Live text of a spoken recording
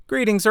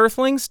Greetings,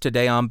 Earthlings!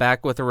 Today I'm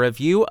back with a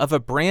review of a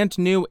brand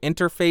new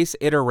interface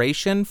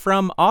iteration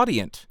from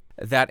Audient.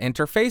 That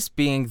interface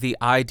being the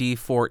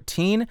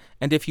ID14,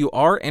 and if you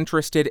are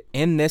interested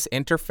in this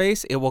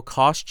interface, it will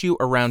cost you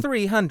around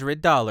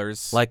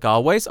 $300. Like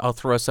always, I'll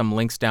throw some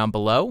links down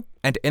below.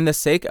 And in the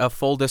sake of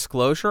full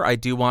disclosure, I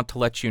do want to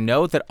let you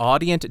know that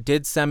Audient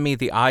did send me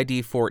the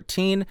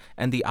ID14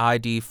 and the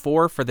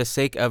ID4 for the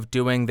sake of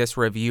doing this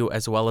review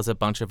as well as a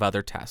bunch of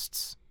other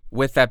tests.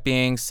 With that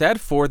being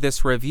said, for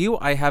this review,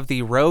 I have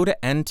the Rode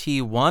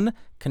NT1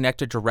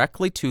 connected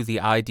directly to the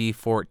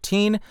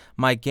ID14.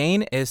 My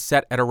gain is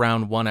set at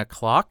around 1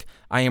 o'clock.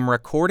 I am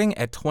recording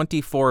at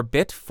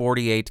 24-bit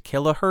 48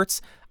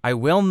 kilohertz. I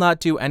will not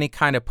do any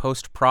kind of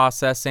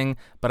post-processing,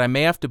 but I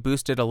may have to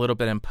boost it a little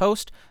bit in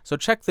post, so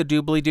check the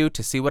doobly-doo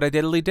to see what I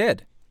diddly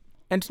did.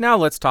 And now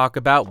let's talk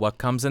about what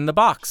comes in the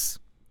box.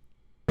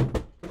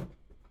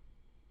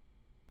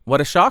 What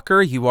a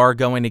shocker, you are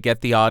going to get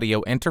the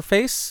audio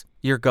interface.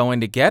 You're going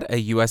to get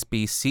a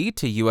USB-C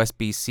to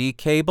USB-C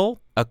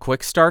cable, a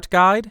quick start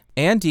guide,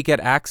 and you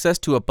get access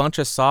to a bunch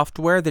of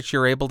software that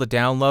you're able to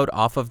download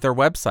off of their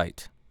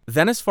website.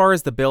 Then as far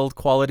as the build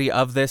quality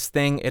of this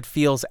thing, it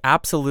feels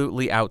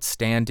absolutely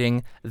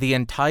outstanding. The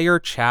entire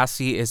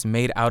chassis is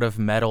made out of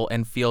metal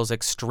and feels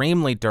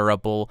extremely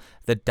durable.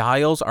 The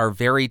dials are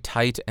very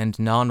tight and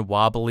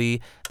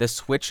non-wobbly. The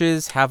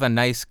switches have a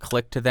nice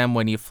click to them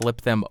when you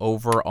flip them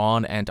over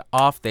on and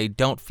off. They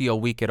don't feel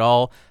weak at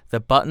all. The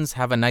buttons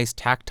have a nice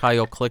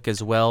tactile click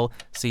as well,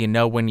 so you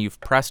know when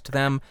you've pressed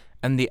them.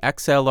 And the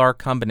XLR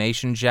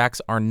combination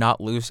jacks are not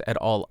loose at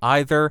all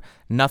either.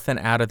 Nothing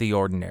out of the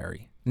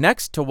ordinary.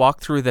 Next, to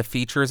walk through the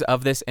features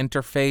of this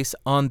interface,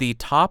 on the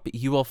top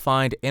you will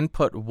find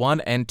input 1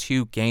 and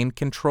 2 gain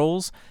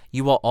controls.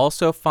 You will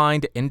also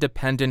find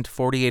independent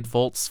 48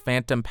 volts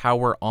phantom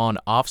power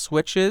on-off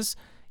switches.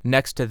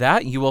 Next to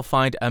that, you will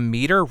find a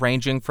meter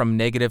ranging from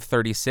negative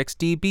 36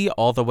 dB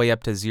all the way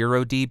up to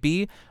 0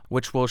 dB,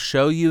 which will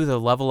show you the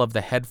level of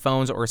the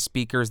headphones or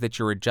speakers that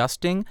you're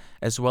adjusting,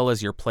 as well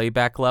as your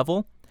playback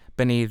level.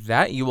 Beneath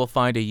that, you will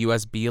find a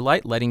USB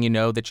light letting you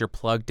know that you're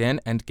plugged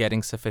in and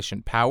getting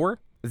sufficient power.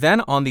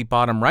 Then on the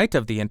bottom right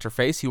of the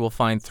interface, you will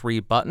find 3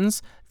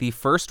 buttons, the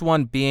first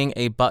one being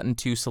a button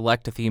to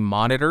select the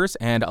monitors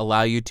and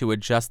allow you to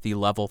adjust the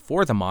level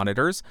for the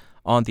monitors.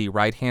 On the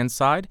right-hand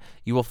side,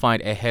 you will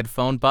find a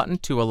headphone button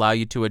to allow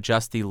you to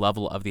adjust the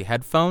level of the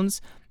headphones.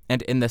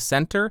 And in the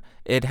center,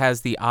 it has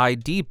the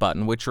ID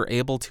button, which you're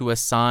able to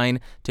assign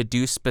to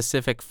do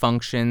specific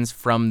functions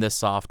from the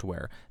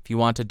software, if you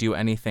want to do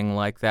anything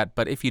like that.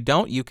 But if you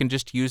don't, you can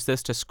just use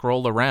this to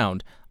scroll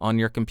around on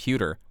your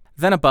computer.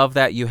 Then above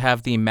that, you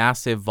have the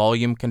massive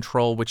volume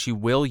control, which you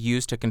will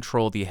use to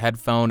control the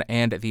headphone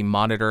and the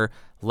monitor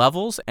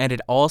levels, and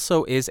it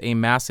also is a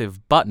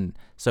massive button.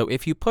 So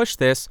if you push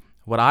this,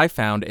 what I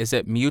found is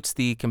it mutes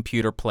the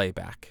computer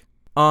playback.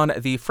 On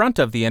the front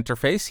of the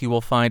interface, you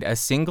will find a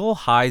single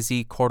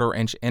high-Z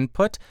 1/4-inch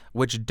input,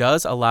 which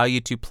does allow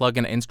you to plug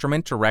an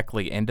instrument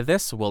directly into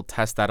this. We'll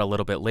test that a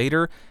little bit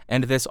later.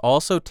 And this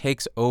also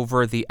takes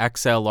over the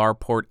XLR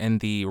port in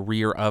the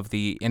rear of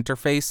the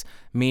interface,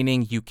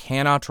 meaning you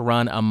cannot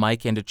run a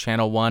mic into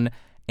channel 1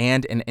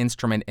 and an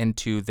instrument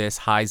into this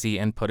high-Z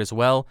input as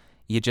well.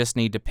 You just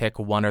need to pick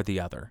one or the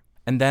other.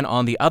 And then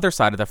on the other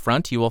side of the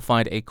front, you will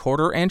find a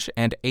 1/4-inch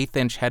and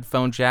 1/8-inch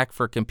headphone jack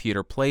for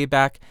computer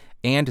playback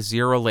and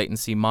zero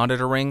latency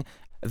monitoring.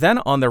 Then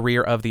on the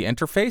rear of the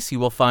interface, you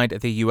will find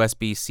the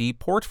USB-C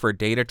port for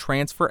data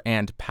transfer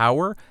and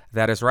power.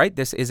 That is right,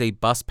 this is a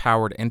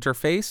bus-powered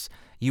interface.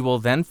 You will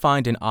then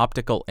find an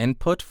optical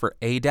input for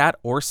ADAT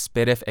or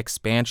SPDIF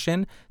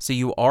expansion, so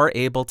you are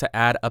able to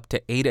add up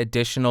to 8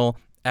 additional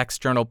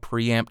external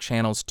preamp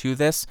channels to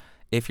this,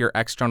 if your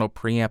external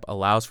preamp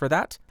allows for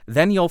that.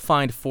 Then you'll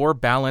find 4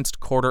 balanced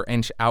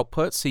 1/4-inch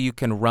outputs so you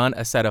can run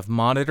a set of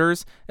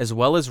monitors as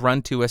well as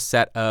run to a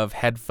set of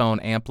headphone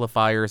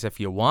amplifiers if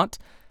you want.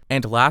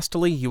 And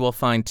lastly, you will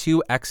find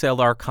 2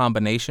 XLR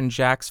combination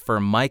jacks for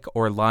mic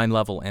or line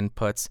level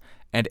inputs.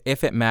 And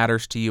if it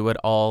matters to you at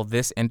all,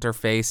 this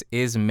interface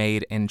is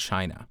made in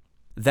China.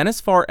 Then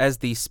as far as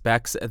the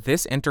specs,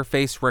 this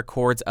interface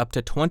records up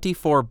to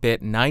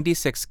 24-bit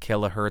 96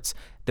 kilohertz.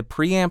 The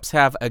preamps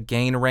have a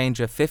gain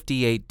range of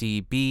 58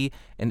 dB,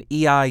 an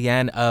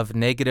EIN of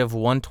negative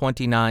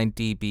 129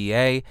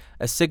 dBA,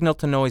 a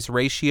signal-to-noise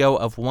ratio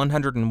of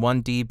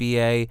 101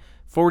 dBA,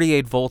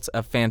 48 volts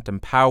of phantom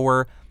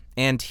power,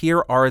 and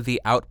here are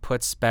the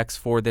output specs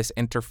for this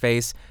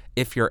interface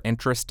if you're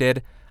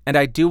interested. And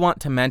I do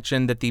want to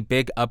mention that the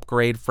big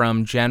upgrade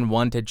from Gen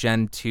 1 to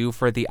Gen 2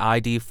 for the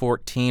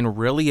ID14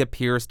 really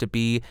appears to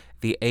be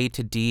the A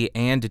to D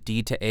and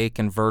D to A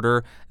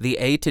converter. The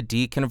A to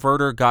D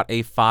converter got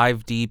a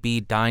 5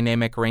 dB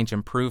dynamic range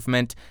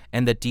improvement,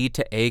 and the D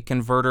to A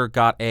converter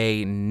got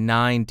a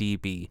 9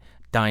 dB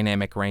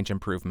dynamic range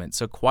improvement,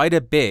 so quite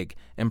a big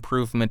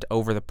improvement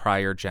over the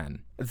prior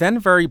gen. Then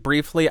very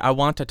briefly, I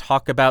want to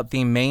talk about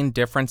the main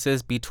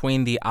differences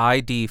between the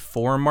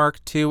ID4 Mark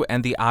II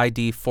and the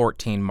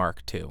ID14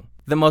 Mark II.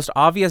 The most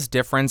obvious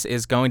difference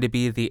is going to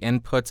be the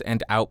inputs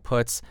and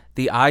outputs.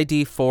 The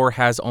ID4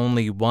 has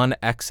only one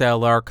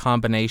XLR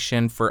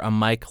combination for a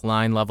mic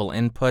line level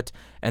input,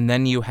 and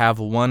then you have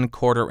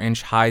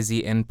 1/4-inch high-Z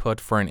input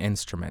for an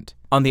instrument.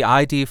 On the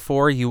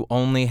ID4, you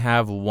only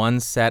have one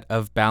set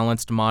of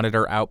balanced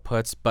monitor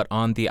outputs, but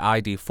on the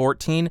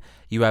ID14,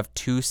 you have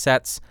two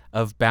sets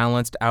of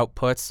balanced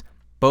outputs.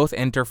 Both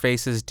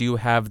interfaces do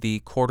have the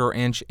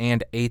 1/4-inch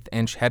and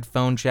 1/8-inch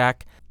headphone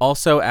jack.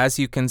 Also, as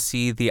you can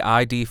see, the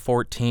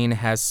ID14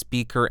 has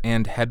speaker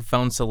and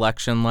headphone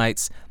selection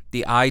lights.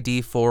 The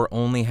ID4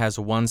 only has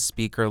one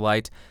speaker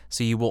light,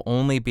 so you will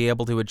only be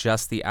able to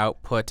adjust the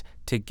output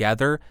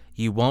together.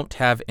 You won't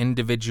have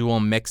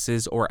individual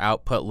mixes or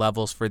output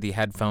levels for the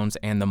headphones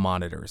and the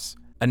monitors.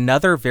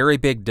 Another very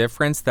big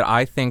difference that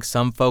I think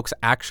some folks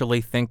actually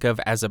think of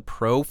as a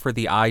pro for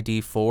the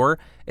ID4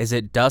 is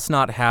it does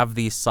not have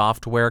the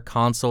software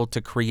console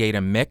to create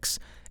a mix.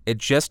 It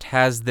just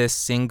has this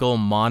single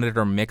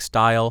monitor mix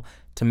dial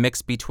to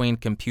mix between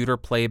computer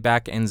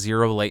playback and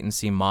zero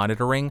latency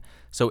monitoring.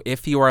 So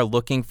if you are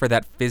looking for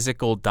that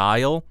physical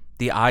dial,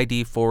 the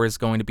ID4 is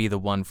going to be the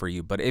one for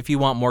you. But if you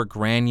want more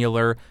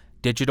granular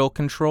digital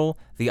control,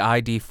 the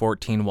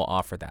ID14 will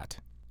offer that.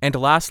 And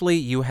lastly,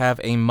 you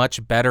have a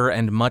much better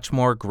and much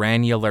more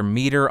granular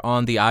meter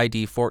on the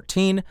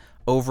ID14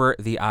 over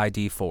the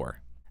ID4.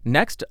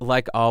 Next,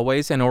 like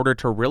always, in order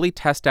to really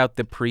test out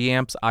the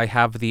preamps, I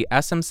have the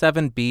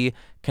SM7B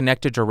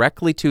connected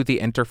directly to the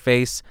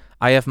interface.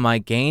 I have my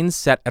gain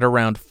set at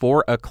around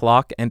 4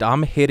 o'clock, and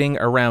I'm hitting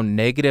around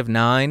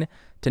 -9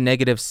 to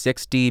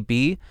 -6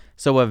 dB,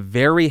 so a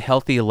very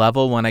healthy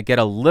level when I get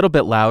a little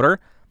bit louder.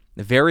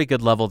 Very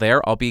good level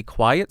there. I'll be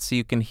quiet so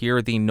you can hear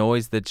the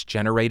noise that's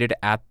generated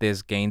at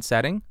this gain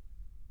setting.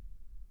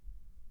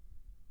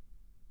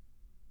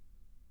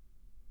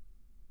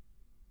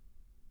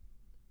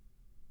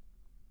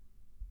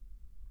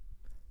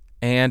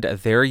 And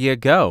there you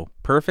go.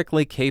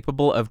 Perfectly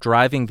capable of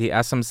driving the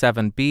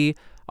SM7B.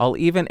 I'll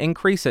even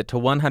increase it to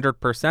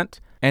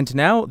 100%. And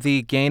now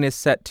the gain is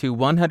set to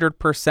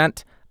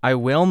 100%. I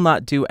will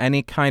not do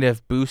any kind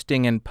of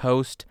boosting in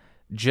post,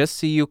 just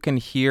so you can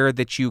hear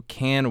that you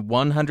can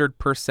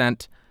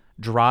 100%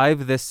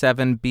 drive the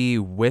 7B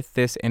with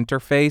this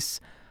interface.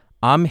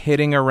 I'm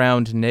hitting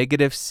around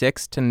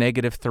 -6 to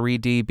 -3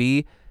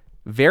 dB.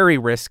 Very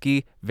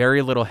risky,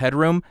 very little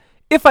headroom.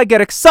 If I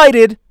get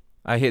excited,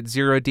 I hit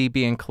 0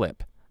 dB and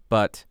clip.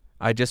 But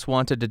I just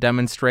wanted to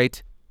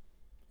demonstrate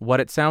what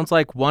it sounds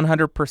like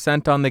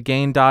 100% on the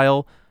gain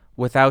dial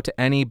without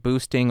any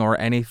boosting or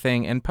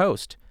anything in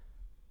post.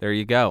 There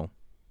you go.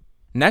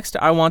 Next,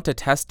 I want to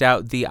test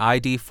out the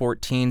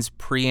ID14's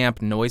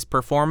preamp noise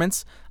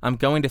performance. I'm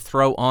going to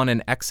throw on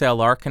an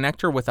XLR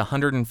connector with a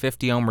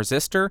 150 ohm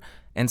resistor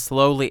and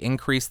slowly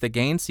increase the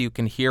gain so you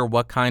can hear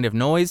what kind of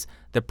noise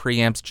the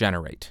preamps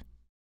generate.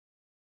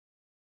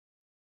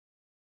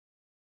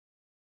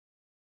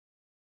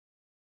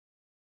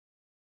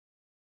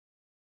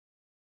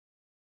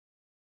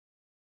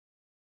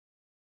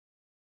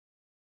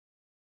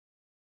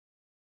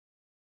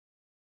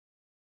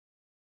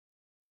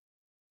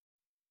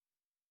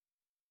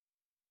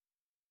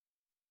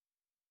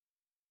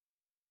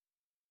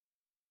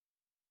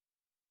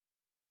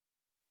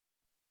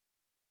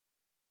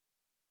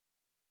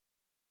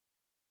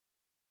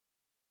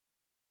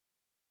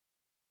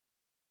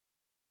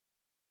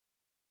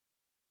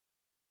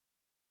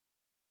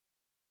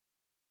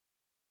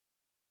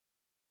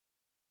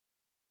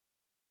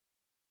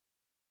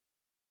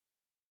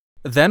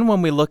 Then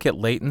when we look at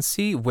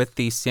latency, with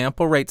the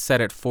sample rate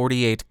set at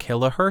 48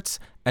 kilohertz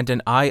and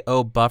an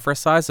I/O buffer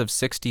size of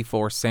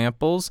 64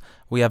 samples,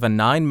 we have a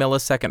 9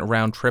 millisecond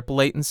round trip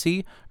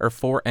latency, or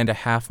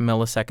 4.5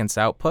 milliseconds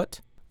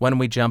output. When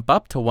we jump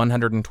up to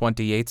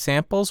 128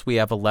 samples, we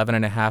have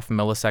 11.5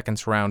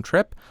 milliseconds round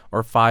trip,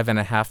 or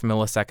 5.5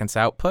 milliseconds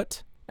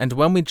output. And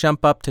when we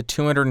jump up to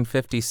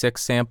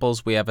 256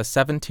 samples, we have a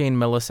 17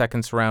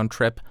 milliseconds round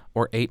trip,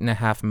 or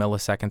 8.5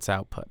 milliseconds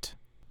output.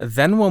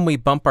 Then when we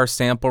bump our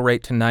sample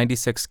rate to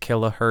 96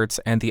 kilohertz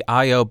and the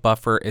I/O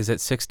buffer is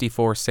at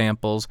 64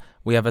 samples,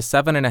 we have a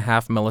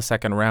 7.5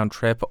 millisecond round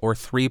trip, or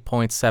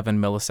 3.7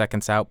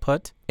 milliseconds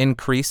output.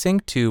 Increasing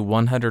to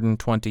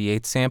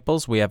 128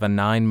 samples, we have a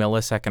 9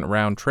 millisecond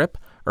round trip,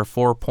 or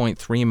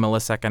 4.3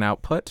 millisecond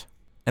output.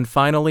 And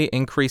finally,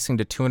 increasing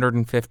to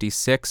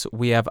 256,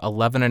 we have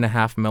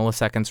 11.5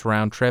 milliseconds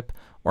round trip,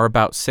 or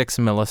about 6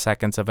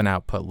 milliseconds of an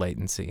output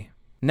latency.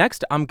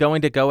 Next, I'm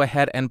going to go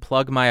ahead and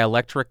plug my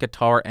electric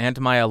guitar and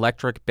my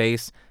electric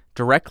bass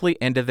directly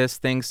into this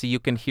thing so you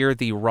can hear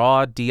the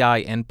raw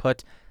DI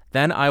input.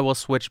 Then I will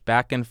switch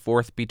back and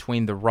forth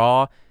between the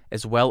raw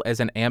as well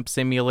as an amp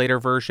simulator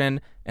version,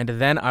 and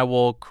then I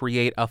will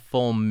create a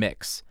full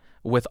mix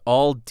with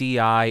all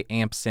DI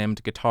amp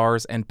simmed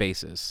guitars and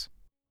basses.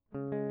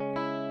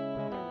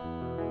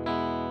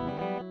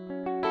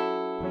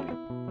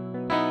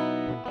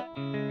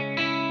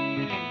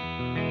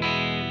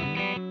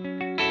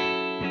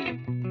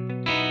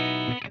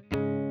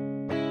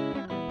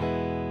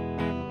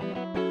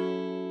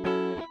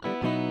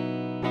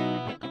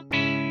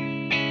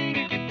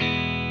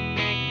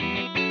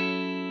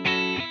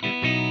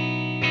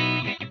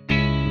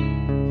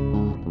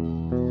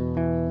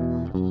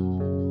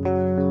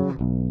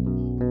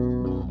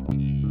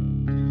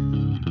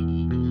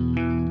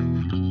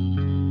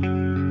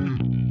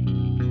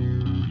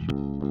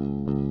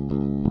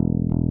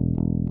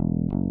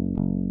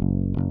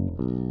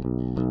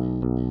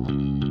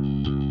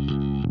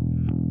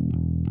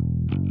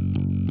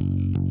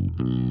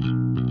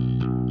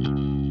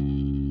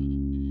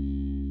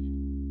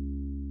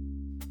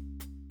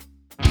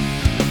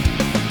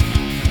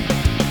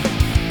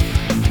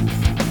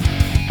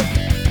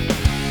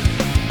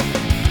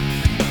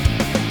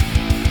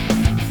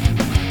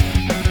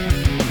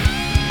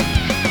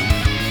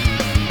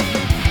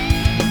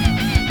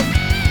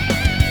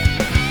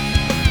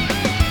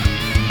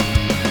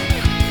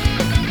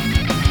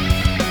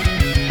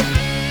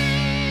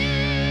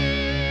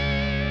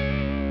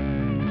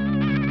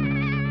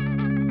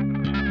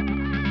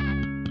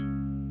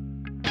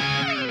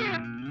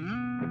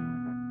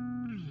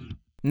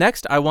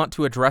 Next, I want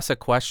to address a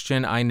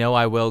question I know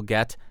I will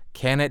get.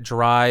 Can it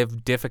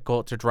drive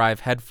difficult to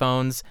drive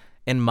headphones?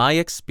 In my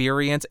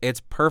experience,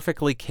 it's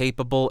perfectly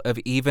capable of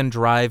even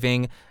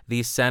driving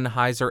the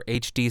Sennheiser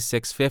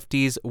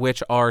HD650s,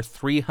 which are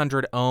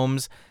 300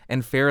 ohms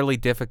and fairly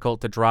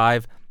difficult to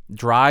drive.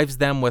 Drives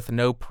them with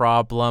no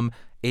problem,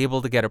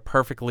 able to get a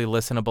perfectly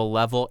listenable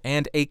level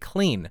and a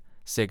clean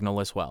signal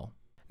as well.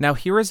 Now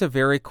here is a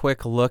very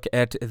quick look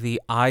at the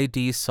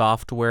ID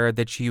software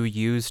that you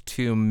use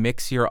to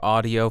mix your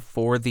audio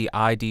for the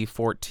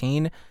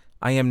ID14.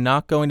 I am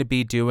not going to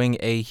be doing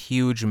a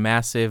huge,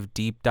 massive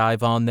deep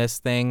dive on this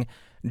thing.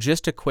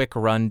 Just a quick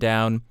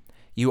rundown.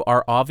 You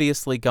are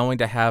obviously going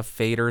to have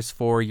faders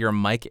for your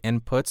mic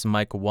inputs,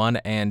 mic 1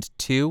 and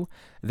 2.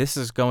 This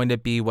is going to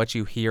be what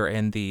you hear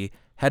in the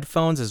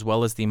headphones as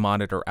well as the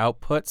monitor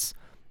outputs.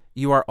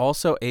 You are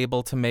also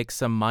able to make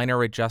some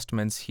minor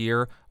adjustments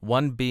here,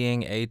 one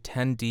being a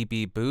 10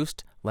 dB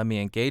boost. Let me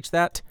engage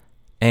that.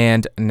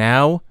 And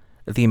now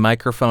the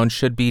microphone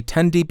should be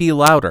 10 dB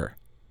louder.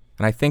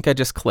 And I think I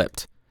just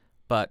clipped.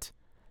 But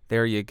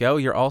there you go.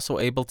 You're also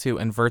able to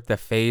invert the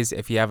phase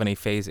if you have any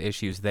phase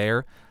issues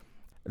there.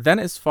 Then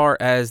as far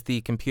as the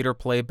computer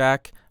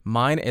playback,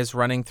 mine is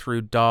running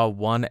through DAW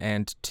 1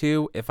 and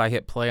 2. If I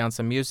hit play on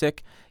some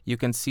music, you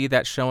can see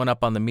that showing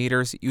up on the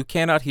meters. You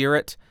cannot hear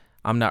it.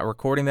 I'm not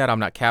recording that, I'm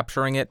not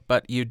capturing it,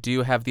 but you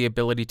do have the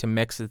ability to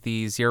mix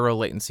the zero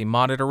latency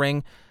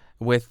monitoring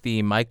with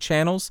the mic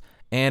channels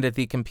and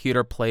the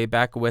computer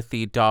playback with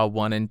the DAW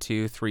 1 and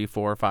 2, 3,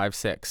 4, 5,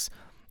 6.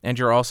 And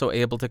you're also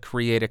able to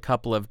create a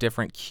couple of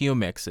different Q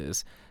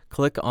mixes.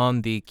 Click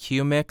on the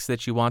Q mix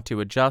that you want to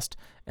adjust,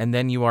 and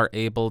then you are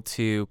able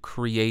to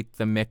create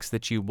the mix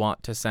that you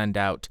want to send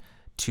out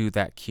to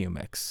that Q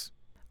mix.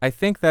 I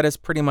think that is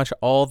pretty much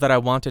all that I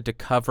wanted to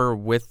cover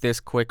with this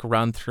quick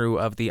run through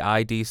of the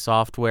ID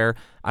software.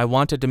 I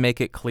wanted to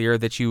make it clear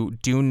that you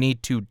do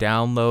need to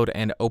download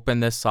and open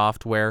this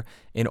software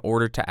in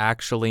order to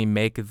actually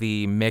make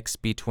the mix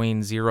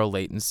between zero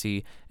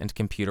latency and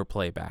computer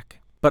playback.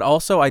 But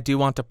also I do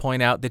want to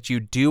point out that you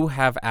do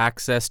have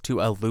access to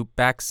a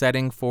loopback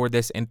setting for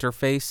this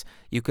interface.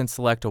 You can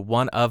select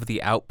one of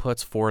the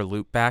outputs for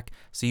loopback,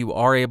 so you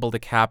are able to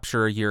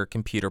capture your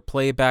computer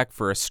playback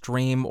for a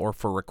stream or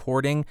for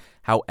recording.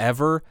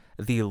 However,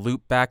 the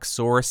loopback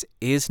source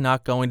is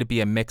not going to be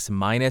a mix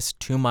minus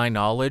to my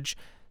knowledge,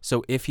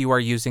 so if you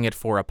are using it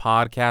for a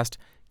podcast,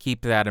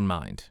 keep that in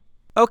mind.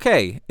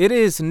 Okay, it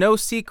is no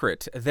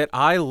secret that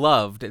I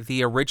loved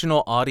the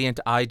original Audient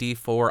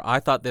ID4. I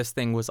thought this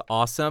thing was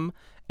awesome,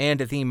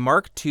 and the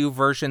Mark II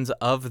versions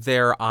of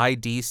their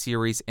ID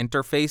series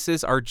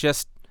interfaces are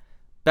just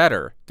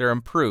better. They're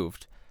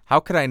improved. How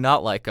could I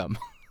not like them?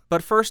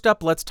 But first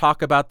up, let's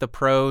talk about the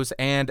pros,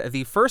 and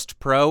the first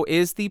pro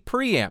is the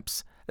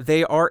preamps.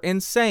 They are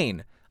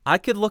insane. I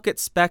could look at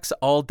specs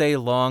all day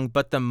long,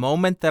 but the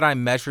moment that I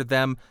measure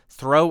them,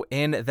 throw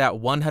in that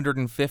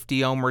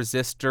 150 ohm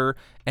resistor,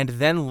 and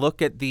then look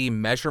at the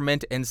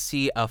measurement and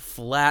see a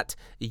flat,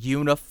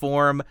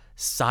 uniform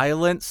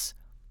silence,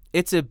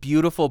 it's a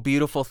beautiful,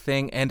 beautiful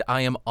thing, and I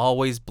am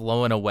always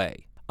blown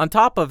away. On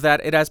top of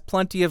that, it has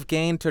plenty of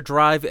gain to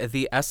drive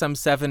the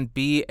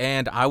SM7B,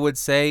 and I would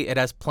say it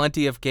has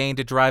plenty of gain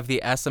to drive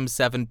the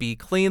SM7B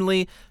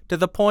cleanly, to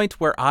the point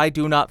where I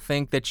do not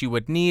think that you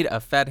would need a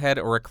FET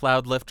or a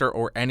cloud lifter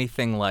or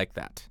anything like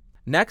that.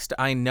 Next,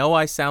 I know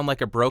I sound like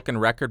a broken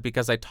record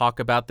because I talk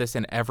about this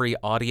in every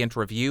Audient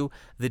review.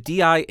 The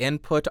DI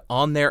input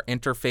on their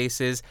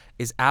interfaces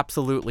is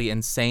absolutely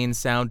insane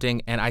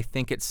sounding, and I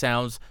think it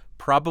sounds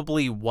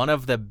probably one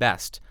of the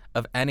best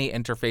of any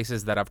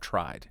interfaces that I've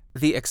tried.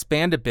 The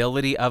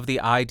expandability of the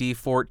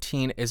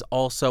ID14 is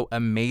also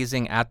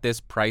amazing at this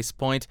price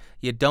point.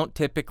 You don't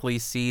typically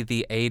see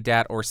the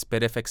ADAT or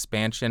SPDIF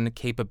expansion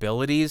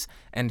capabilities,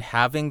 and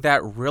having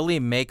that really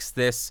makes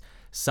this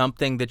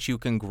something that you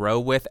can grow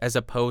with as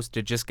opposed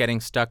to just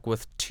getting stuck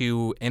with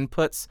two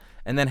inputs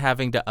and then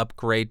having to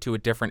upgrade to a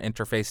different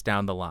interface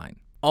down the line.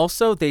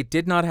 Also, they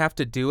did not have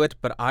to do it,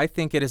 but I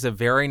think it is a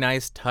very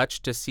nice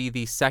touch to see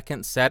the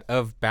second set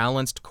of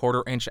balanced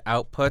quarter-inch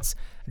outputs.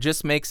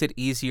 Just makes it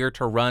easier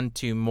to run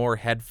to more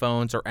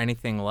headphones or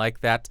anything like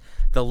that.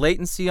 The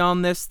latency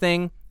on this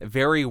thing,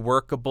 very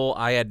workable.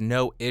 I had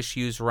no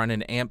issues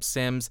running amp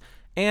sims,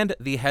 and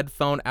the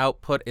headphone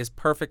output is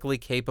perfectly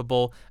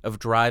capable of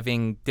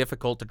driving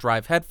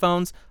difficult-to-drive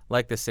headphones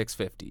like the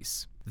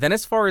 650s. Then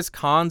as far as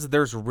cons,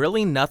 there's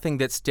really nothing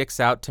that sticks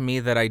out to me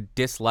that I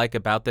dislike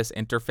about this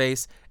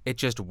interface. It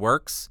just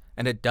works,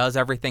 and it does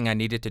everything I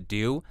need it to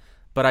do.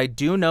 But I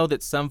do know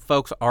that some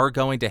folks are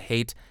going to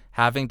hate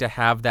having to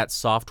have that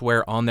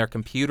software on their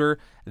computer.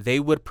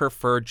 They would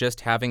prefer just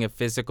having a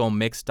physical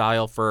mix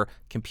dial for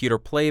computer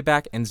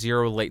playback and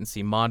zero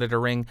latency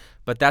monitoring,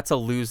 but that's a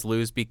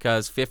lose-lose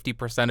because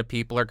 50% of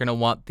people are going to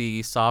want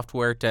the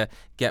software to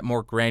get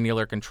more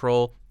granular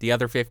control. The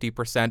other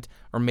 50%,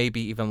 or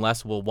maybe even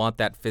less, will want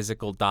that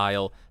physical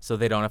dial so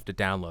they don't have to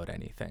download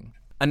anything.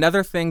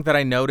 Another thing that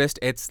I noticed,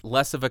 it's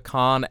less of a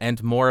con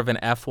and more of an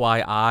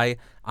FYI,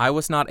 I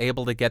was not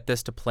able to get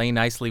this to play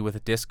nicely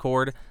with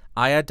Discord.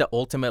 I had to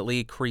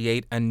ultimately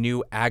create a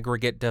new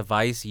aggregate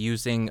device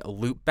using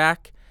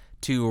loopback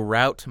to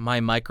route my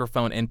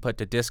microphone input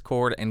to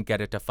Discord and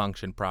get it to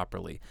function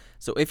properly.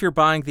 So if you're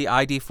buying the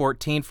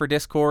ID14 for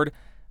Discord,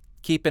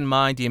 keep in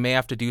mind you may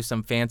have to do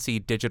some fancy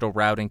digital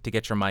routing to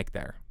get your mic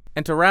there.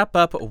 And to wrap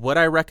up, would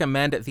I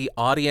recommend the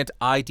Audient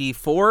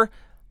ID4?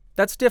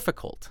 That's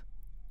difficult.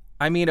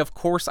 I mean, of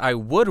course I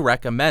would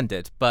recommend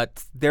it,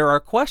 but there are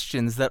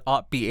questions that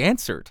ought be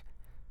answered.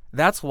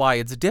 That's why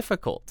it's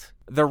difficult.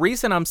 The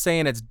reason I'm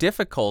saying it's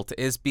difficult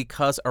is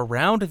because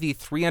around the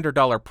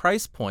 $300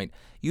 price point,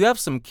 you have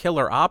some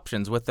killer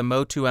options with the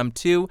Motu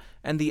M2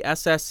 and the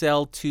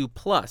SSL2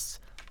 Plus.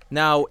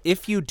 Now,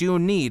 if you do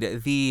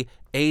need the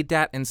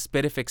ADAT and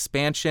SPDIF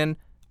expansion,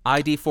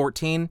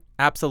 ID14,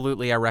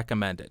 absolutely I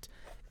recommend it.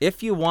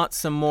 If you want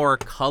some more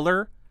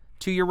color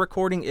to your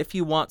recording, if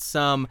you want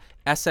some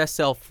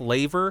SSL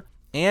flavor,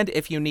 and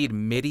if you need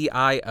MIDI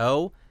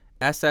I/O,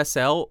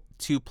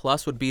 SSL2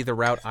 Plus would be the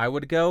route I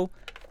would go.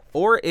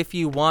 Or if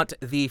you want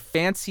the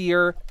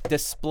fancier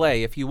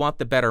display, if you want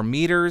the better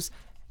meters,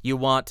 you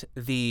want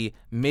the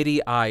MIDI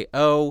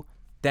I/O,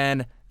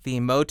 then the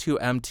Motu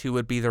M2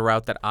 would be the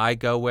route that I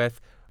go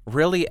with.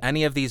 Really,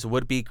 any of these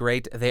would be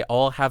great. They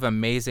all have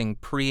amazing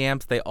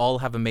preamps. They all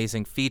have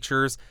amazing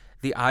features.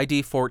 The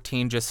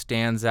ID14 just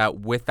stands out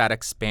with that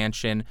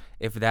expansion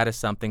if that is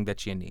something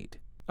that you need.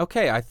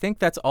 Okay, I think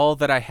that's all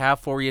that I have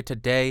for you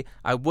today.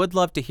 I would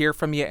love to hear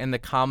from you in the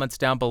comments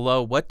down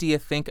below. What do you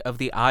think of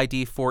the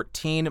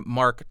ID14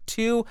 Mark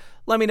II?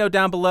 Let me know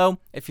down below.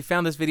 If you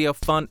found this video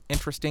fun,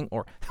 interesting,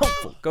 or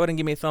helpful, go ahead and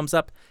give me a thumbs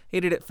up.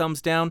 Hated it,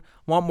 thumbs down.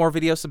 Want more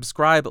videos,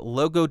 subscribe,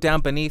 logo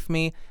down beneath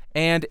me.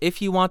 And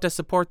if you want to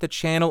support the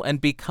channel and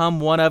become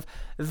one of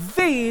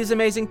these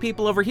amazing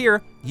people over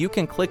here, you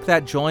can click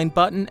that join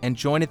button and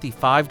join at the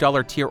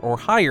 $5 tier or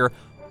higher,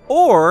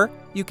 or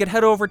you could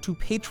head over to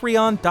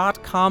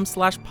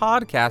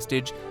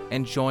patreon.com/podcastage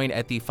and join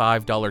at the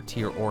 $5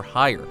 tier or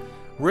higher.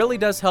 Really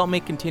does help me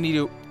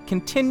continue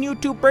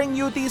to bring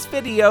you these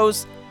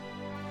videos.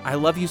 I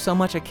love you so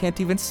much I can't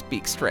even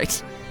speak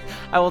straight.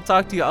 I will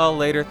talk to you all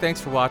later.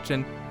 Thanks for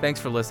watching. Thanks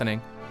for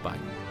listening. Bye.